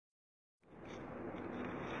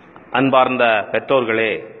அன்பார்ந்த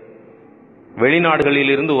பெற்றோர்களே,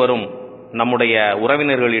 வெளிநாடுகளிலிருந்து வரும் நம்முடைய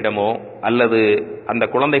உறவினர்களிடமோ அல்லது அந்த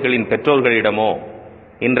குழந்தைகளின் பெற்றோர்களிடமோ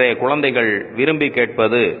இன்றைய குழந்தைகள் விரும்பி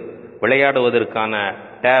கேட்பது விளையாடுவதற்கான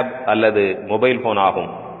டேப் அல்லது மொபைல் போன் ஆகும்.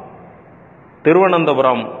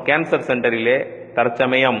 திருவனந்தபுரம் கேன்சர் சென்டரிலே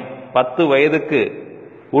தற்சமயம் 10 வயதுக்கு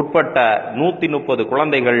உட்பட்ட 130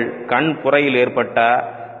 குழந்தைகள் கண் புரையில் ஏற்பட்ட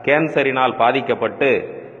கேன்சரினால் பாதிக்கப்பட்டு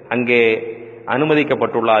அங்கே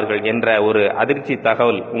அனுமதிக்கப்பட்டுள்ளார்கள் என்ற ஒரு அதிர்ச்சி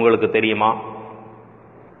தகவல் உங்களுக்கு தெரியுமா?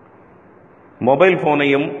 மொபைல்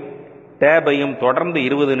போனையும் டேபையும் தொடர்ந்து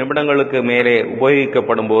 20 நிமிடங்களுக்கு மேலே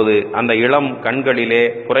உபயோகிக்கப்படும் போது அந்த இளம் கண்களிலே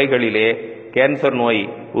புரைகளிலே கேன்சர் நோய்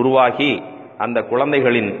உருவாகி அந்த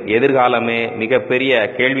குழந்தைகளின் எதிர்காலமே மிகப்பெரிய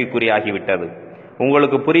கேள்விக்குறியாகிவிட்டது.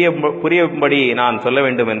 உங்களுக்கு புரியும்படி நான் சொல்ல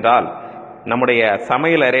வேண்டும் என்றால், நம்முடைய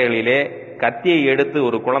சமையல் அறைகளிலே கத்தியை எடுத்து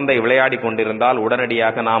ஒரு குழந்தை விளையாடி கொண்டிருந்தால்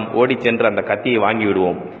உடனடியாக நாம் ஓடி சென்று அந்த கத்தியை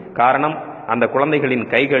வாங்கிவிடுவோம். காரணம், அந்த குழந்தைகளின்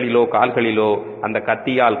கைகளிலோ கால்களிலோ அந்த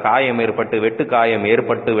கத்தியால் காயம் ஏற்பட்டு வெட்டு காயம்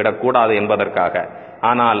ஏற்பட்டு விடக்கூடாது என்பதற்காக.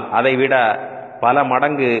 ஆனால் அதைவிட பல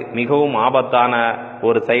மடங்கு மிகவும் ஆபத்தான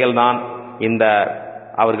ஒரு செயல்தான் இந்த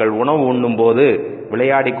அவர்கள் உணவு உண்ணும் போது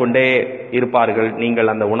விளையாடி கொண்டே இருப்பார்கள்.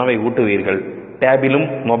 நீங்கள் அந்த உணவை ஊட்டுவீர்கள், டேபிலும்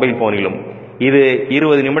மொபைல் போனிலும். இது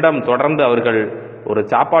 20 நிமிடம் தொடர்ந்து அவர்கள் ஒரு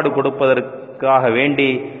சாப்பாடு கொடுப்பதற்காக வேண்டி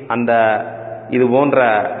இது போன்ற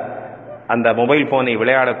அந்த மொபைல் போனை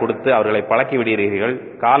விளையாட கொடுத்து அவர்களை பழக்கி விடுகிறீர்கள்.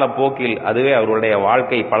 காலப்போக்கில் அதுவே அவர்களுடைய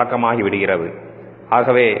வாழ்க்கை பழக்கமாகி விடுகிறது.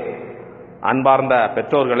 ஆகவே அன்பார்ந்த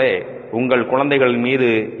பெற்றோர்களே, உங்கள் குழந்தைகள்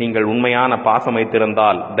மீது நீங்கள் உண்மையான பாசம்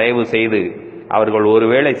வைத்திருந்தால் தயவு செய்து அவர்கள்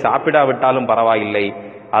ஒருவேளை சாப்பிடாவிட்டாலும் பரவாயில்லை,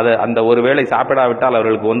 அந்த ஒருவேளை சாப்பிடாவிட்டால்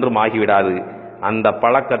அவர்களுக்கு ஒன்றும் ஆகிவிடாது. அந்த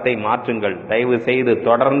பழக்கத்தை மாற்றுங்கள். தயவு செய்து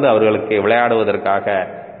தொடர்ந்து அவர்களுக்கு விளையாடுவதற்காக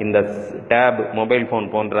இந்த டேப் மொபைல் போன்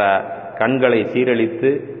போன்ற கண்களை சீரழித்து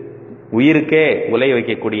உயிருக்கே உலை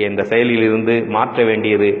வைக்கக்கூடிய இந்த செயலிலிருந்து மாற்ற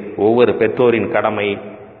வேண்டியது ஒவ்வொரு பெற்றோரின் கடமை.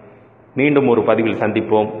 மீண்டும் ஒரு பதிவில்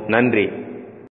சந்திப்போம். நன்றி.